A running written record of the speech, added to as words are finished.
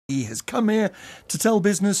He has come here to tell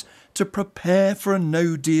business to prepare for a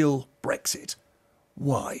no-deal Brexit.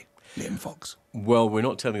 Why, Liam Fox? Well, we're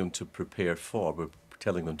not telling them to prepare for, we're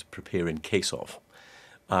telling them to prepare in case of.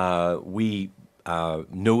 We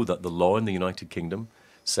know that the law in the United Kingdom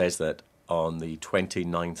says that on the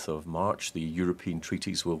 29th of March, the European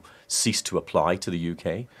treaties will cease to apply to the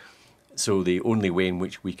UK. So the only way in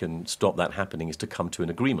which we can stop that happening is to come to an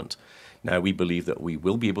agreement. Now, we believe that we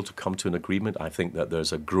will be able to come to an agreement. I think that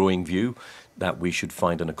there's a growing view that we should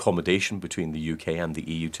find an accommodation between the UK and the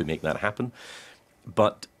EU to make that happen.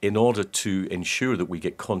 But in order to ensure that we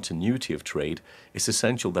get continuity of trade, it's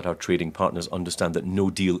essential that our trading partners understand that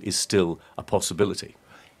no deal is still a possibility.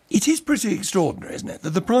 It is pretty extraordinary, isn't it,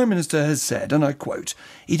 that the Prime Minister has said, and I quote,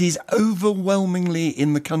 "It is overwhelmingly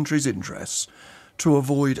in the country's interests to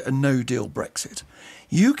avoid a no-deal Brexit."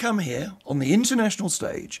 You come here on the international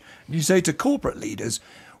stage and you say to corporate leaders,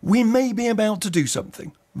 we may be about to do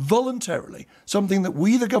something, voluntarily, something that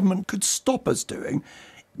we, the government, could stop us doing,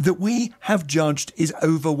 that we have judged is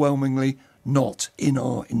overwhelmingly not in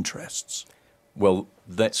our interests. Well,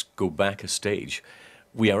 let's go back a stage.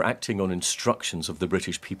 We are acting on instructions of the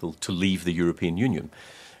British people to leave the European Union.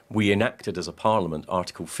 We enacted as a Parliament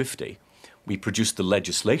Article 50. We produced the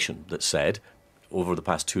legislation that said, over the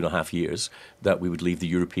past 2.5 years, that we would leave the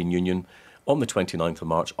European Union on the 29th of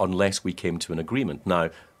March unless we came to an agreement. Now,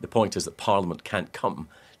 the point is that Parliament can't come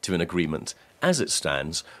to an agreement as it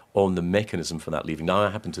stands on the mechanism for that leaving. Now, I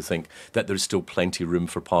happen to think that there's still plenty of room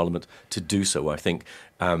for Parliament to do so. I think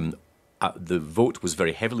the vote was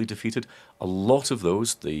very heavily defeated. A lot of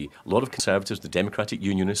Conservatives, the Democratic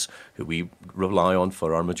Unionists, who we rely on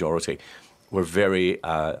for our majority, were very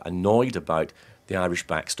annoyed about the Irish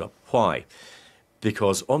backstop. Why?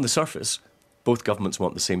 Because on the surface, both governments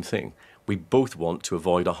want the same thing. We both want to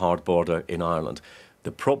avoid a hard border in Ireland.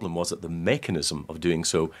 The problem was that the mechanism of doing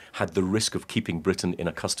so had the risk of keeping Britain in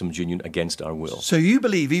a customs union against our will. So you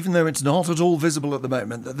believe, even though it's not at all visible at the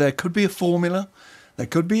moment, that there could be a formula, there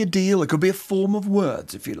could be a deal, there could be a form of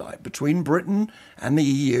words, if you like, between Britain and the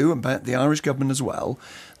EU and the Irish government as well,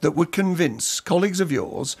 that would convince colleagues of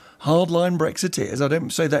yours, hardline Brexiteers, I don't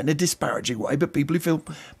say that in a disparaging way, but people who feel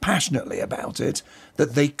passionately about it,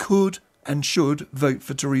 that they could and should vote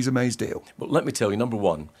for Theresa May's deal? Well, let me tell you, number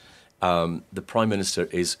one, the Prime Minister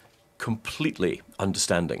is completely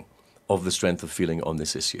understanding of the strength of feeling on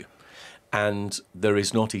this issue. And there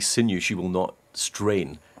is not a sinew she will not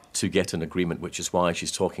strain to get an agreement, which is why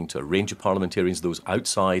she's talking to a range of parliamentarians, those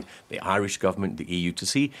outside the Irish government, the EU, to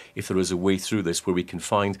see if there is a way through this where we can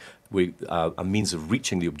find a means of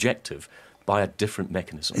reaching the objective by a different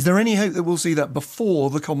mechanism. Is there any hope that we'll see that before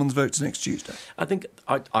the Commons votes next Tuesday? I think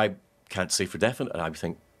I can't say for definite, and I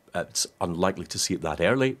think it's unlikely to see it that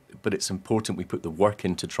early, but it's important we put the work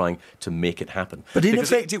into trying to make it happen. But in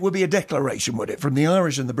effect, it would be a declaration, would it, from the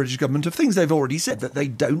Irish and the British government of things they've already said, that they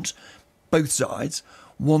don't, both sides,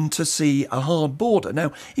 want to see a hard border.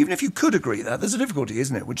 Now, even if you could agree that, there's a difficulty,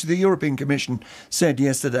 isn't it, which the European Commission said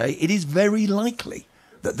yesterday, it is very likely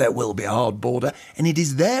that there will be a hard border, and it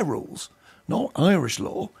is their rules, not Irish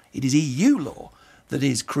law, it is EU law, that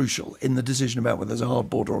is crucial in the decision about whether there's a hard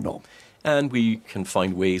border or not. And we can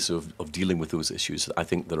find ways of dealing with those issues. I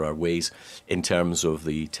think there are ways in terms of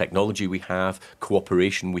the technology we have,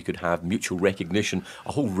 cooperation we could have, mutual recognition,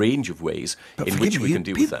 a whole range of ways in which we can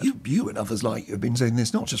deal with that. You and others like you have been saying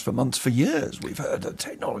this not just for months, for years. We've heard that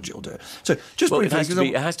technology will do it. So just well, briefly,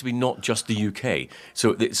 it has to be not just the UK.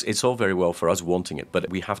 So it's all very well for us wanting it,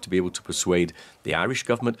 but we have to be able to persuade the Irish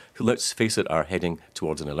government, who, let's face it, are heading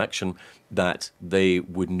towards an election, that they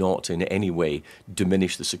would not in any way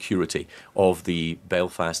diminish the security of the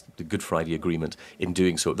Good Friday Agreement in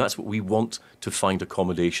doing so. That's what we want, to find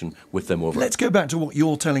accommodation with them over. Let's go back to what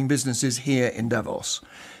you're telling businesses here in Davos.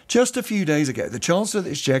 Just a few days ago, the Chancellor of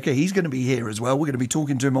the Exchequer, he's going to be here as well, we're going to be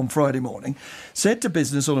talking to him on Friday morning, said to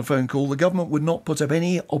business on a phone call the government would not put up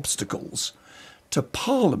any obstacles to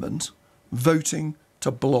Parliament voting to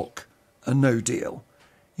block a no deal.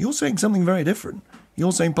 You're saying something very different.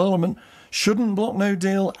 You're saying Parliament shouldn't block no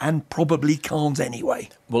deal and probably can't anyway.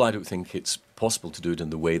 Well, I don't think it's possible to do it in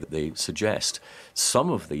the way that they suggest. Some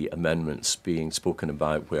of the amendments being spoken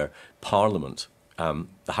about where Parliament, the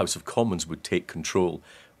House of Commons, would take control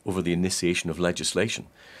over the initiation of legislation.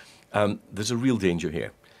 There's a real danger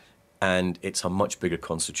here, and it's a much bigger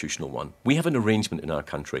constitutional one. We have an arrangement in our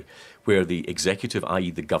country where the executive,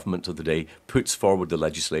 i.e. the government of the day, puts forward the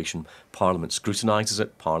legislation, Parliament scrutinises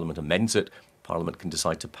it, Parliament amends it, Parliament can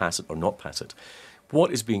decide to pass it or not pass it.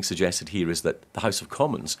 What is being suggested here is that the House of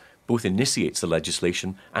Commons both initiates the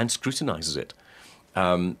legislation and scrutinises it.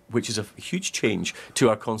 which is a huge change to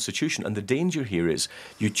our constitution. And the danger here is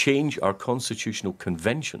you change our constitutional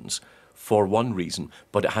conventions for one reason,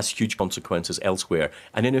 but it has huge consequences elsewhere.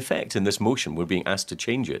 And in effect, in this motion, we're being asked to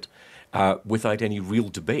change it without any real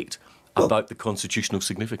debate about the constitutional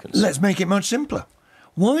significance. Let's make it much simpler.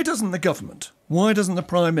 Why doesn't the government, why doesn't the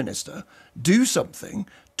Prime Minister do something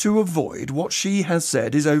to avoid what she has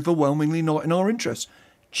said is overwhelmingly not in our interests?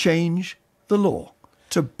 Change the law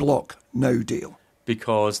to block no deal.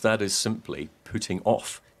 Because that is simply putting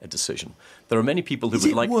off a decision. There are many people who Is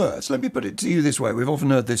would it like... worse? Let me put it to you this way. We've often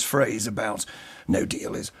heard this phrase about no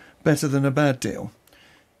deal is better than a bad deal.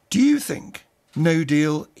 Do you think no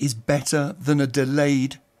deal is better than a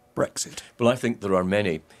delayed Brexit? Well, I think there are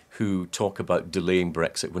many who talk about delaying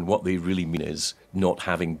Brexit when what they really mean is not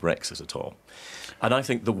having Brexit at all. And I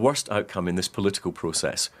think the worst outcome in this political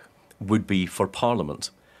process would be for Parliament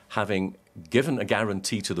having given a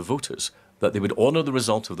guarantee to the voters that they would honour the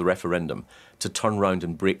result of the referendum to turn round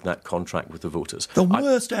and break that contract with the voters. The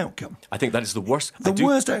worst outcome. I think that is the worst. The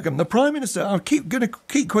worst outcome. The Prime Minister, I'm going to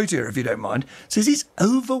keep quoting her if you don't mind, says it's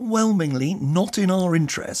overwhelmingly not in our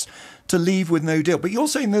interest to leave with no deal. But you're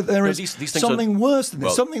saying that there is these something worse than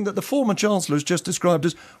this, something that the former Chancellor has just described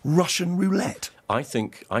as Russian roulette. I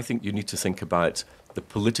think you need to think about the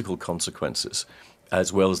political consequences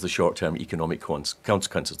as well as the short-term economic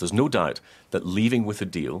consequences. There's no doubt that leaving with a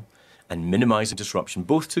deal and minimising disruption,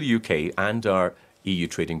 both to the UK and our EU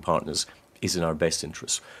trading partners, is in our best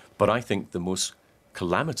interests. But I think the most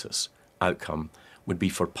calamitous outcome would be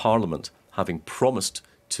for Parliament, having promised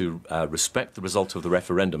to respect the result of the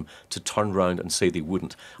referendum, to turn round and say they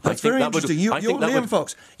wouldn't. That's very interesting. Liam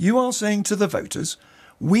Fox, you are saying to the voters,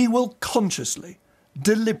 we will consciously,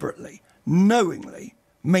 deliberately, knowingly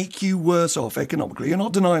make you worse off economically. You're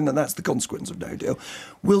not denying that that's the consequence of no deal.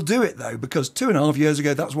 We'll do it, though, because 2.5 years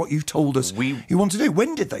ago, that's what you told us you want to do.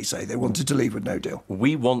 When did they say they wanted to leave with no deal?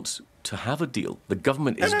 We want to have a deal. The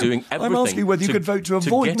government is doing everything. I'm asking whether you could vote to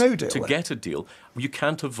avoid no deal. To get a deal. You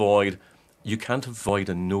can't avoid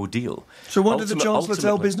a no deal. So why did the Chancellor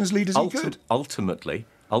tell business leaders he could? Ultimately,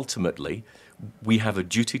 we have a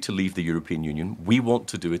duty to leave the European Union. We want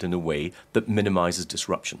to do it in a way that minimises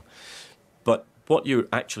disruption. But what you're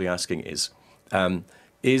actually asking is having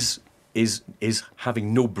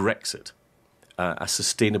no Brexit a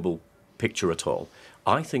sustainable picture at all?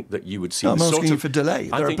 I think that you would see... I'm asking you for delay.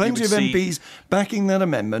 There are plenty of MPs backing that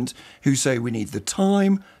amendment who say we need the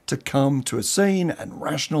time to come to a sane and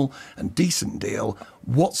rational and decent deal.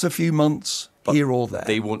 What's a few months here or there?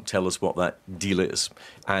 They won't tell us what that deal is.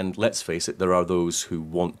 And let's face it, there are those who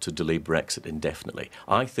want to delay Brexit indefinitely.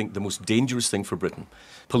 I think the most dangerous thing for Britain,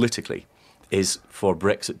 politically, is for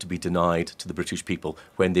Brexit to be denied to the British people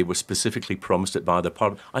when they were specifically promised it by the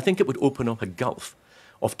Parliament. I think it would open up a gulf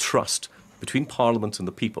of trust between Parliament and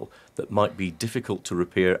the people that might be difficult to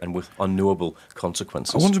repair and with unknowable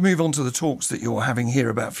consequences. I want to move on to the talks that you're having here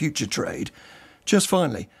about future trade. Just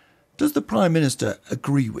finally, does the Prime Minister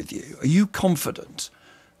agree with you? Are you confident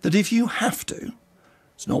that if you have to,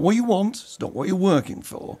 it's not what you want, it's not what you're working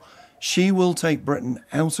for, she will take Britain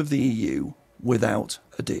out of the EU without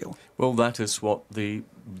a deal? Well, that is what the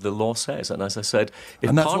law says. And as I said...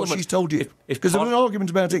 And that's what she's told you. Because there was an argument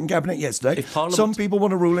about it in Cabinet yesterday. Some people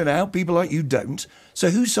want to rule it out, people like you don't. So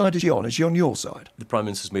whose side is she on? Is she on your side? The Prime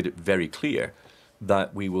Minister's made it very clear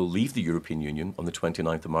that we will leave the European Union on the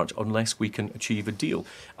 29th of March unless we can achieve a deal.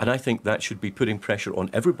 And I think that should be putting pressure on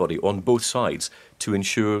everybody, on both sides, to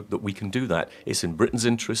ensure that we can do that. It's in Britain's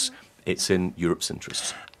interests. It's in Europe's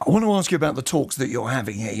interests. I want to ask you about the talks that you're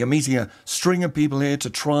having here. You're meeting a string of people here to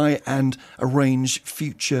try and arrange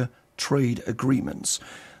future trade agreements.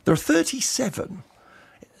 There are 37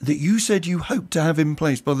 that you said you hoped to have in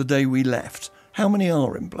place by the day we left. How many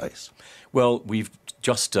are in place? Well, we've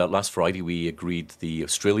just last Friday we agreed the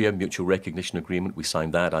Australia Mutual Recognition Agreement. We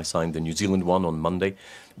signed that. I signed the New Zealand one on Monday.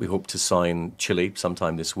 We hope to sign Chile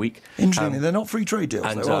sometime this week. Interestingly, they're not free trade deals,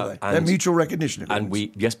 though, are they? They're mutual recognition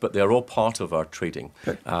agreements. Yes, but they're all part of our trading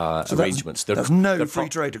arrangements. That's no free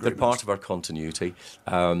trade agreements. They're part of our continuity.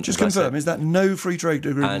 Just confirm, is that no free trade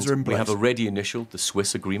agreements are in place? We have a ready initial, the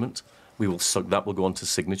Swiss agreement. That will go on to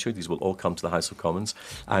signature. These will all come to the House of Commons.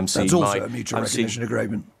 That's also a mutual recognition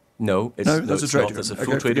agreement. No, it's that's a trade not. It's a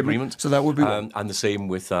full trade agreement. So that would be one. And the same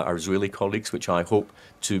with our Israeli colleagues, which I hope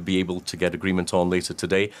to be able to get agreement on later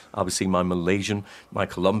today. I'll be seeing my Malaysian, my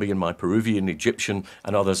Colombian, my Peruvian, Egyptian,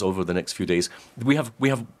 and others over the next few days. We have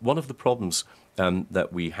one of the problems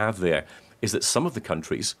that we have there is that some of the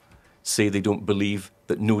countries say they don't believe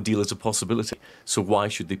that no deal is a possibility. So why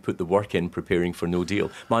should they put the work in preparing for no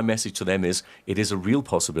deal? My message to them is, it is a real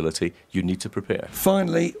possibility. You need to prepare.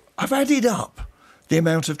 Finally, I've added up the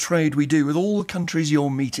amount of trade we do with all the countries you're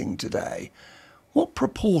meeting today, what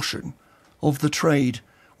proportion of the trade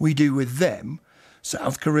we do with them,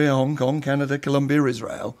 South Korea, Hong Kong, Canada, Colombia,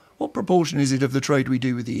 Israel, what proportion is it of the trade we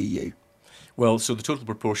do with the EU? Well, so the total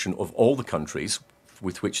proportion of all the countries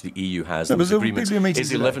with which the EU has those agreements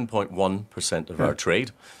is 11.1% of our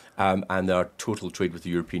trade. And our total trade with the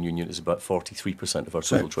European Union is about 43% of our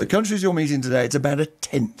total trade. The countries you're meeting today, it's about a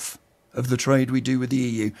tenth of the trade we do with the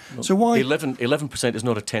EU. No, so why 11% is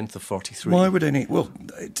not a tenth of 43? Why would any? Well,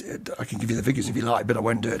 I can give you the figures if you like, but I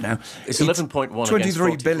won't do it now. It's 11.1.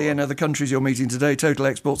 23 billion are the countries you're meeting today. Total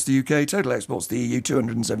exports to the UK, total exports to the EU,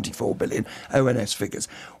 274 billion. ONS figures.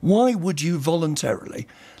 Why would you voluntarily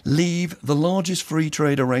leave the largest free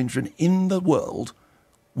trade arrangement in the world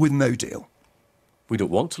with no deal? We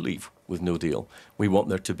don't want to leave with no deal. We want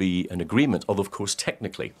there to be an agreement, although, of course,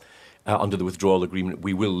 technically, under the withdrawal agreement,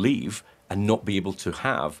 we will leave and not be able to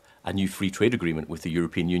have a new free trade agreement with the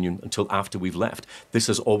European Union until after we've left. This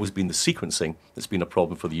has always been the sequencing that's been a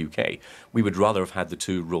problem for the UK. We would rather have had the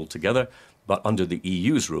two rolled together, but under the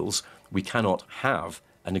EU's rules, we cannot have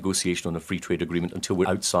a negotiation on a free trade agreement until we're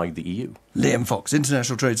outside the EU. Liam Fox,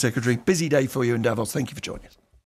 International Trade Secretary. Busy day for you in Davos. Thank you for joining us.